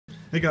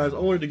Hey guys, I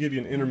wanted to give you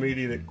an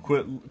intermediate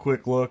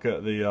quick look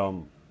at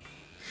the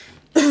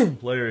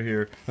player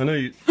here. I know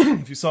you,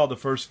 if you saw the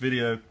first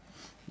video,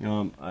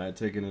 I had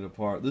taken it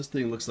apart. This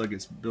thing looks like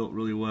it's built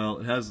really well.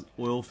 It has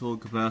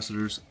oil-filled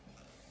capacitors.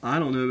 I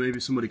don't know, maybe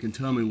somebody can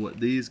tell me what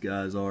these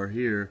guys are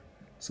here.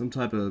 Some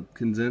type of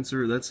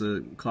condenser. That's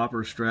a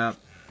copper strap.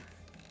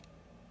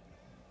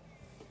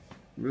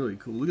 Really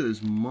cool. Look at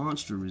those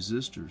monster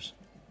resistors.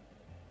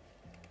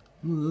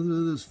 Look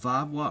at those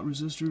 5-watt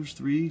resistors,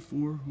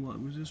 3-4-watt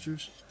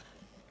resistors.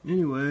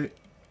 Anyway,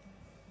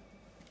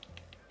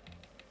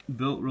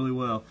 built really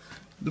well.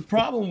 The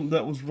problem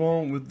that was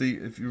wrong with the,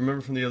 if you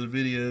remember from the other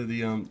video,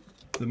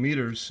 the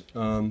meters,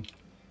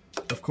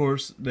 of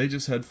course, they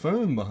just had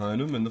foam behind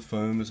them, and the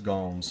foam is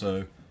gone.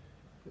 So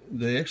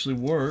they actually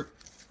work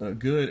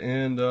good,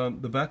 and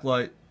the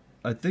backlight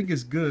I think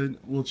is good.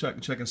 We'll check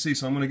and see.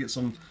 So I'm going to get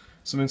some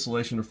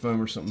insulation or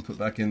foam or something put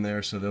back in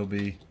there, so they'll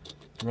be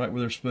right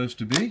where they're supposed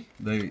to be.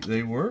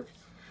 They work.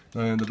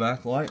 And the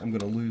backlight, I'm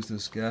going to lose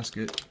this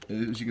gasket.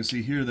 As you can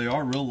see here, they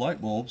are real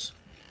light bulbs.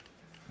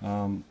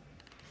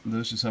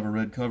 Those just have a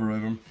red cover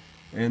over them.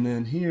 And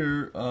then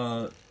here,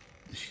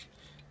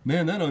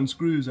 man, that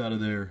unscrews out of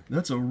there.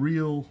 That's a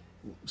real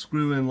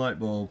screw-in light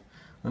bulb.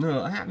 I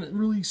know, I haven't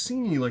really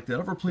seen any like that.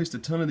 I've replaced a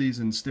ton of these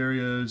in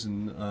stereos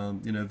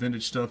and you know,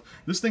 vintage stuff.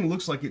 This thing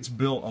looks like it's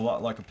built a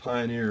lot like a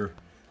Pioneer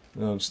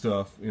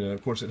stuff. You know,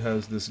 of course, it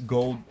has this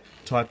gold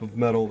type of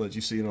metal that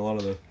you see in a lot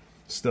of the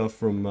stuff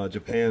from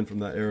Japan from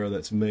that era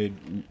that's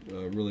made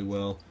really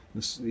well.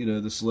 This, you know,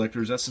 the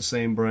selectors, that's the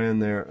same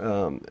brand there.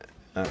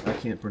 I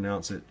can't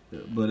pronounce it,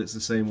 but it's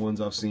the same ones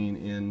I've seen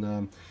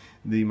in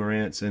the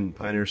Marantz and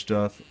Pioneer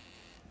stuff.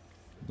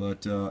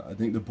 But I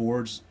think the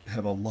boards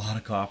have a lot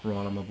of copper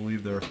on them. I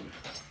believe they're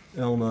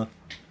Elma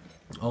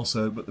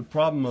also. But the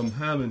problem I'm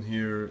having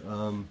here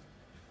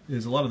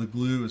is a lot of the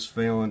glue is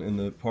failing and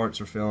the parts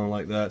are failing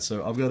like that.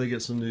 So I've got to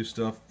get some new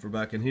stuff for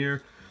back in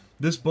here.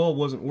 This bulb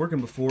wasn't working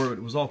before.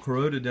 It was all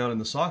corroded down in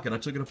the socket. I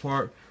took it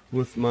apart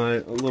with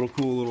my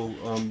cool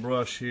little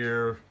brush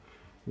here,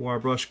 wire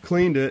brush,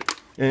 cleaned it,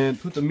 and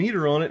put the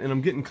meter on it, and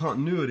I'm getting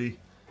continuity.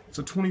 It's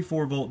a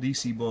 24-volt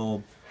DC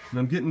bulb, and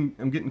I'm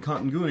getting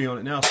continuity on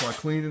it now. So I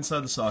cleaned inside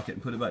the socket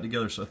and put it back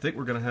together. So I think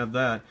we're gonna have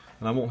that,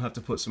 and I won't have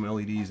to put some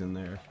LEDs in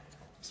there.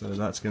 So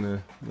that's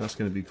gonna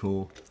be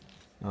cool.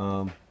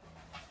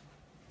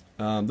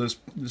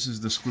 This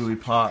is the screwy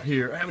pot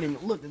here. I haven't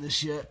even looked at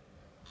this yet.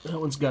 That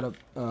one's got a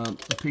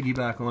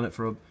piggyback on it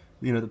for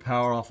you know, the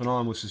power off and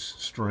on, which is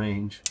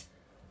strange.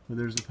 But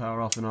there's the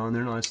power off and on.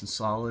 They're nice and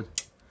solid.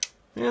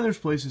 And there's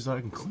places I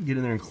can get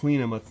in there and clean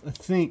them. I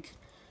think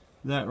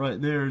that right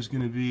there is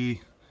going to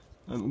be,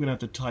 I'm going to have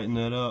to tighten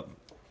that up.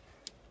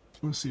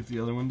 Let's see if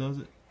the other one does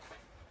it.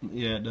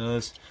 Yeah, it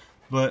does.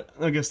 But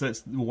I guess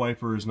that's, the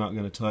wiper is not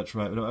going to touch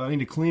right. But I need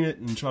to clean it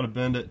and try to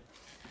bend it.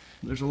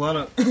 There's a lot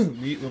of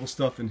neat little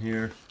stuff in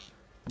here.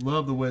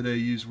 Love the way they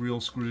use real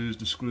screws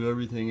to screw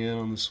everything in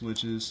on the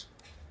switches.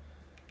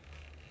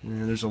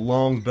 And there's a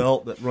long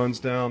belt that runs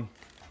down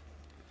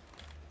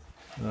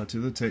to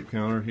the tape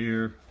counter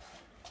here.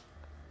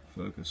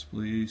 Focus,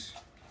 please.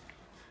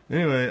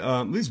 Anyway,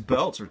 these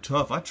belts are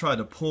tough. I tried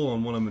to pull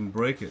on one of them and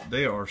break it.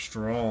 They are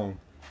strong,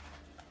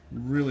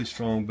 really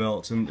strong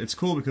belts, and it's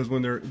cool because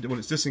when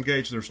it's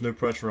disengaged, there's no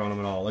pressure on them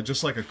at all. Like,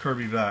 just like a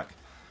Kirby vac,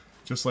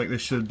 just like they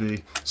should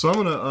be. So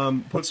I'm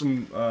gonna put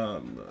some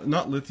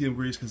not lithium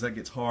grease because that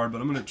gets hard, but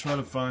I'm gonna try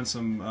to find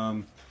some.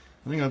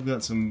 I think I've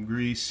got some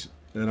grease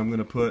that I'm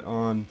gonna put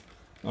on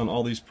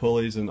all these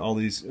pulleys and all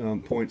these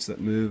points that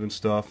move and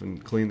stuff,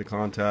 and clean the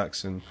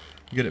contacts and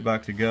get it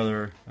back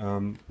together.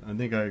 I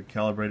think I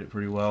calibrate it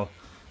pretty well.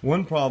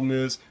 One problem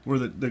is where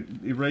the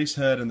erase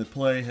head and the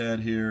play head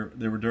here,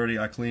 they were dirty.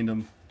 I cleaned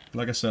them.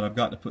 Like I said, I've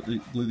got to put the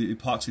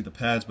epoxy the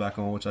pads back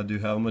on, which I do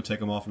have. I'm going to take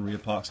them off and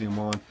re-epoxy them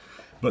on.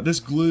 But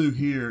this glue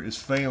here is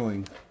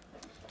failing.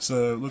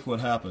 So look what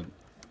happened.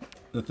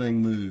 The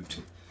thing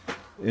moved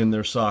in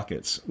their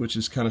sockets, which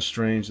is kind of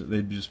strange that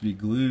they'd just be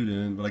glued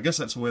in. But I guess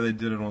that's the way they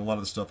did it on a lot of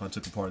the stuff I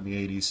took apart in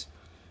the 80s.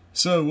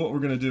 So what we're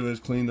going to do is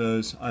clean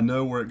those. I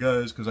know where it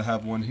goes because I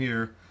have one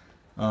here.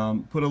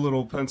 Put a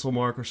little pencil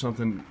mark or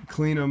something,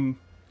 clean them,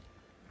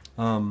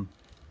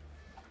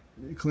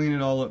 clean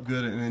it all up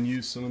good, and then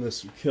use some of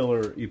this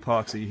killer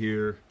epoxy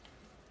here.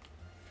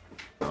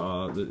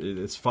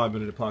 It's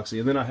 5-minute epoxy,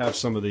 and then I have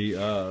some of the,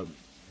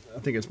 I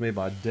think it's made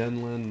by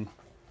Denlin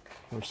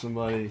or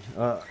somebody.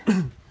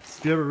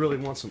 If you ever really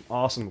want some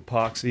awesome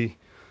epoxy,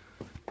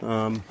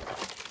 I mean,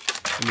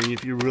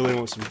 if you really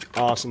want some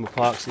awesome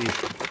epoxy,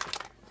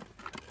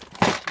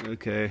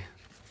 okay,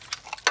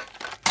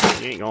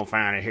 you ain't gonna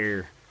find it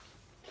here.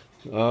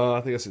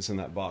 I think it's in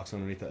that box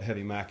underneath that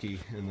heavy Mackie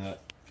and that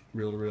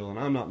reel-to-reel, and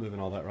I'm not moving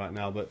all that right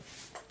now, but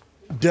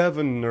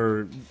Devon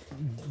or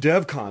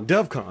DevCon,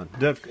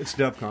 it's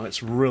DevCon.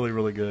 It's really,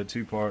 really good.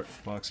 2-part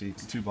epoxy,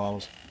 2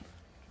 bottles.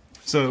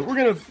 So we're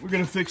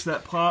gonna fix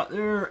that pot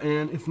there,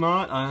 and if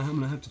not, I'm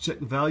gonna have to check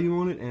the value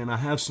on it. And I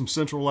have some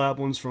Central Lab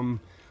ones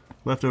from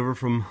left over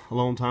from a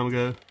long time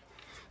ago.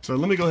 So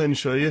let me go ahead and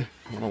show you.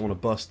 I don't want to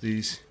bust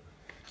these.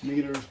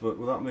 meters, but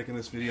without making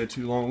this video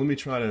too long, let me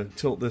try to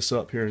tilt this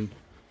up here.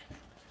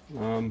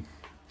 And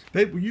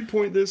babe, will you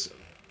point this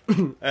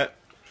at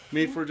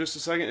me for just a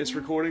second? It's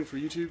recording for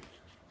YouTube.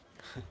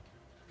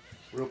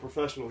 Real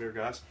professional here,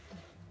 guys.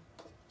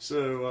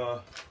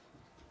 So,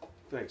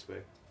 thanks,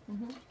 babe.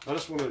 I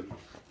just want to,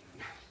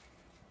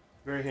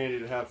 very handy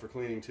to have for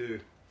cleaning too.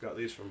 Got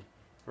these from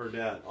her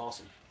dad.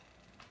 Awesome.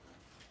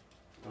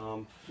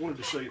 Wanted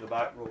to show you the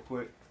back real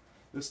quick.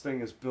 This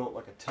thing is built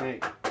like a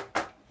tank.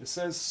 It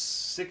says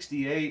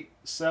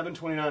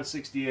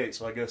 72968,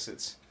 so I guess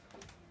that's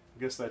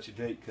your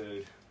date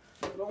code.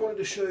 But I wanted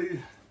to show you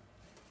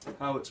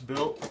how it's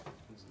built. Like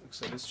I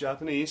said, it's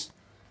Japanese.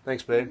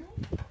 Thanks, babe.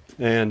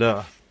 And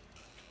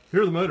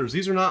here are the motors.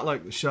 These are not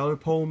like the shallow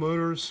pole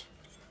motors.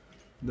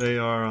 They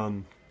are,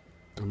 I'm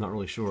not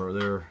really sure.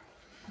 They're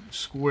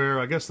square.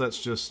 I guess they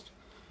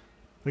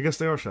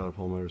are shallow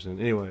pole motors in.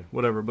 Anyway,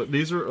 whatever. But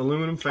these are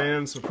aluminum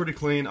fans. They're pretty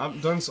clean.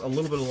 I've done a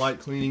little bit of light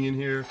cleaning in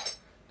here.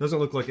 Doesn't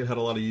look like it had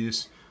a lot of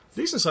use.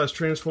 Decent sized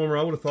transformer.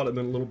 I would have thought it'd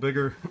been a little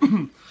bigger.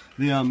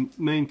 The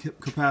main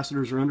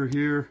capacitors are under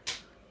here.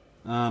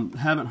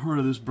 Haven't heard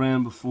of this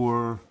brand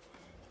before.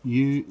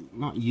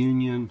 Not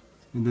Union.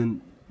 And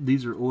then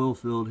these are oil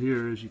filled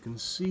here, as you can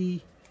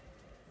see.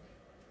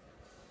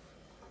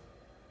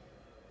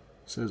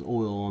 It says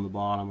oil on the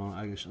bottom.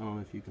 I guess I don't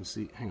know if you can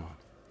see. Hang on.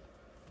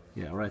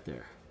 Yeah, right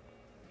there.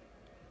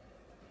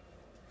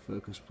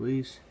 Focus,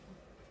 please.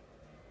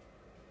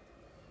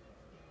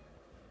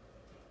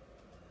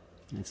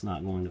 It's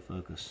not going to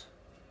focus.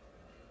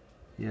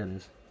 Yeah, it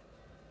is.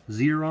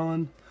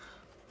 Xeron.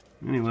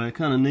 Anyway,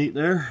 kind of neat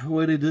there. The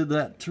way they did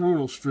that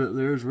terminal strip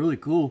there is really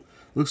cool.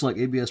 Looks like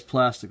ABS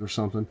plastic or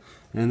something.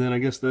 And then I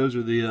guess those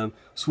are the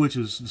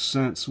switches to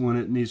sense when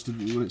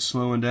when it's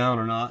slowing down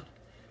or not.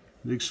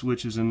 Big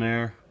switches in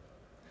there.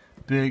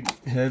 Big,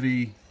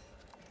 heavy.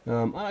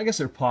 I guess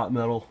they're pot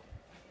metal.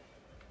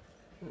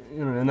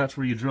 You know, and that's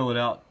where you drill it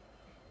out.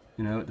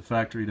 You know, at the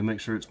factory to make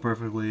sure it's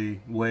perfectly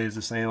weighs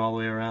the same all the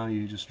way around.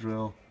 You just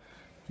drill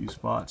a few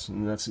spots,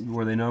 and that's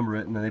where they number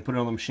it, and then they put it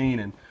on the machine,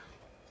 and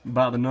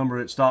about the number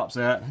it stops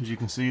at. As you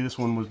can see, this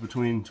one was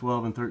between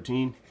 12 and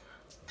 13.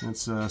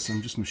 That's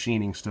some just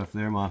machining stuff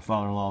there. My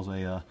father-in-law's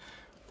a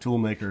tool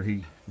maker.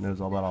 He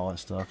knows all about all that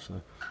stuff.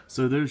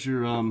 So there's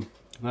your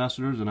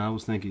capacitors, and I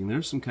was thinking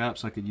there's some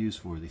caps I could use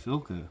for the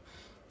Philco.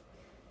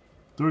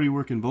 30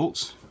 working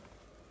bolts.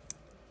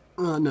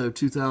 No,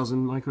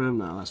 2000 micro.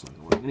 No, that's not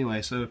going to work.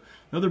 Anyway, so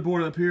another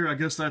board up here. I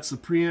guess that's the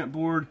preamp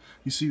board.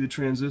 You see the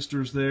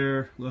transistors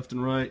there, left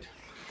and right.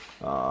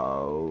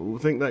 I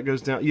think that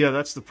goes down. Yeah,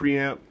 that's the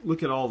preamp.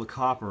 Look at all the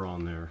copper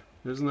on there.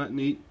 Isn't that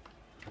neat?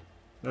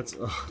 That's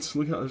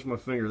look how there's my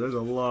finger. There's a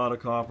lot of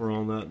copper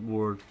on that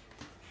board.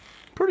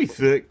 Pretty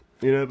thick,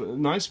 you know, but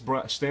nice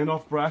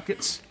standoff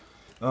brackets.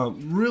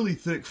 Really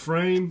thick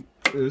frame.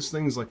 This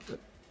thing's like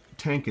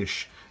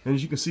tankish. And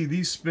as you can see,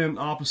 these spin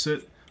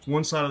opposite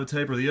one side of the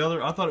tape or the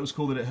other. I thought it was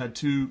cool that it had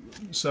two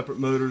separate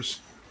motors,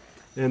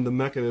 and the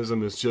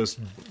mechanism is just,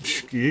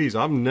 geez,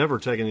 I've never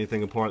taken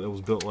anything apart that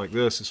was built like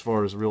this as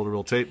far as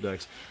reel-to-reel tape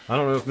decks. I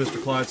don't know if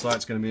Mr.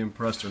 Clydesight's going to be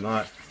impressed or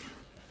not,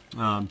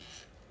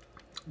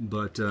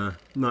 but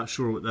not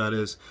sure what that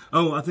is.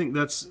 Oh, I think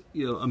that's,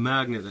 you know, a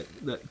magnet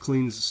that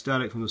cleans the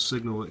static from the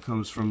signal that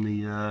comes from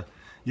the,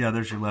 yeah,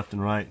 there's your left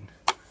and right.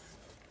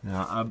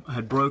 Now, I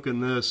had broken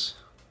this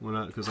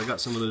because I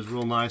got some of those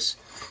real nice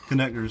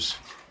connectors,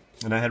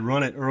 and I had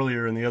run it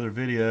earlier in the other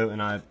video,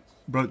 and I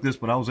broke this,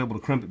 but I was able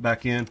to crimp it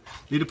back in.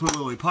 Need to put a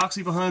little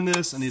epoxy behind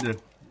this. I need to,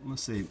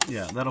 let's see,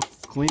 yeah, that'll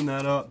clean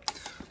that up.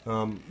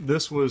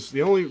 This was,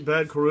 the only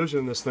bad corrosion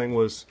in this thing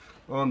was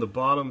on the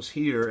bottoms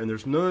here, and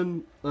there's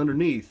none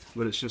underneath,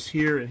 but it's just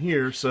here and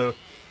here, so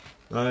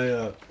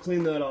I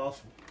cleaned that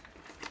off.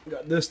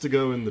 Got this to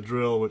go in the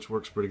drill, which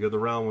works pretty good. The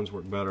round ones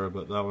work better,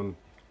 but that one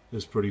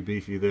is pretty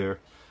beefy there.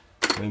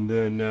 And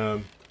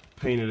then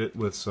painted it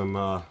with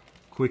some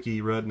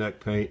Quickie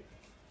redneck paint,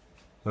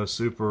 a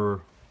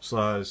super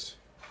sized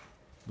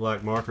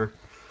black marker,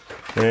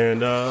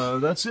 and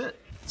that's it.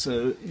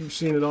 So you've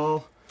seen it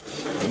all.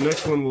 The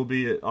next one will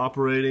be at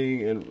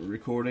operating and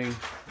recording.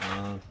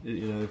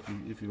 You know,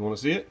 if you want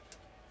to see it,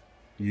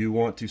 you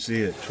want to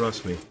see it,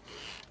 trust me.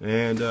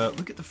 And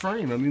look at the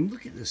frame. I mean,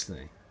 look at this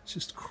thing. It's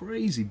just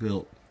crazy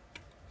built.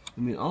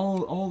 I mean,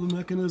 all the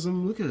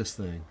mechanism. Look at this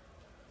thing.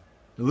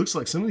 It looks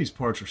like some of these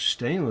parts are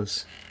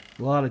stainless.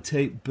 A lot of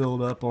tape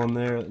built up on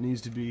there that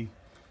needs to be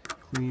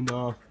cleaned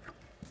off.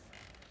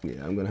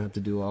 Yeah, I'm gonna have to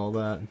do all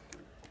that.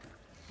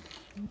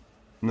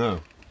 No,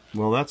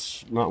 well,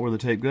 that's not where the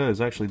tape goes.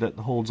 Actually, that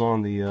holds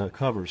on the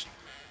covers.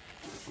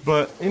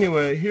 But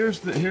anyway, here is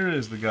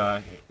the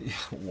guy.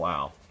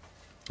 Wow,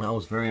 I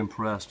was very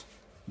impressed.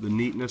 The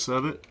neatness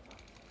of it,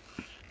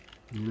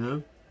 you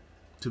know,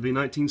 to be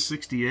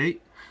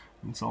 1968.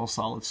 It's all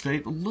solid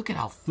state, but look at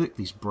how thick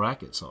these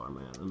brackets are,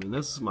 man. I mean,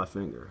 this is my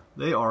finger.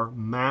 They are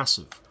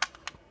massive.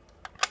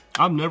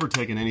 I've never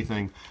taken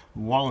anything,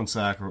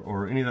 Wallensack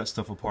or any of that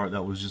stuff apart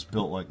that was just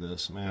built like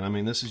this, man. I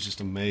mean, this is just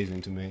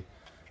amazing to me.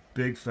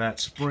 Big fat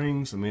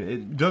springs. I mean,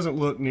 it doesn't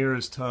look near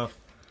as tough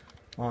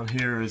on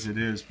here as it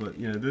is, but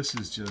you know, this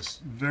is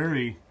just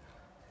very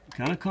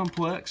kind of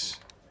complex,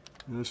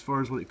 you know, as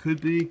far as what it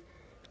could be.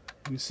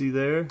 You see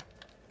there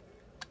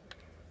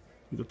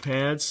the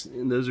pads,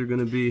 and those are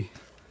going to be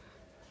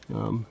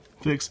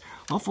fixed.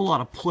 Awful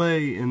lot of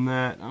play in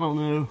that. I don't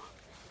know.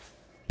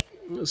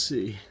 Let's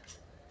see.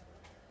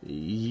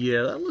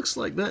 Yeah, that looks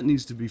like that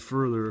needs to be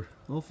further.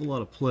 Awful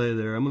lot of play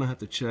there. I'm going to have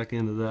to check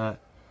into that.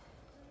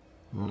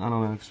 I don't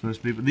know if it's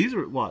supposed to be, but these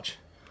are, watch,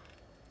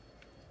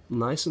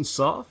 nice and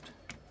soft.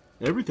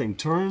 Everything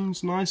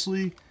turns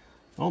nicely.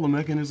 All the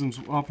mechanisms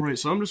operate.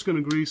 So I'm just going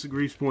to grease the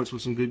grease points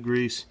with some good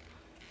grease.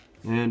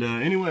 And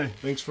anyway,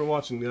 thanks for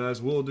watching,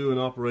 guys. We'll do an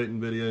operating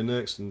video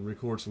next and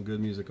record some good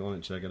music on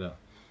it. Check it out.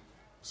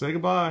 Say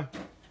goodbye.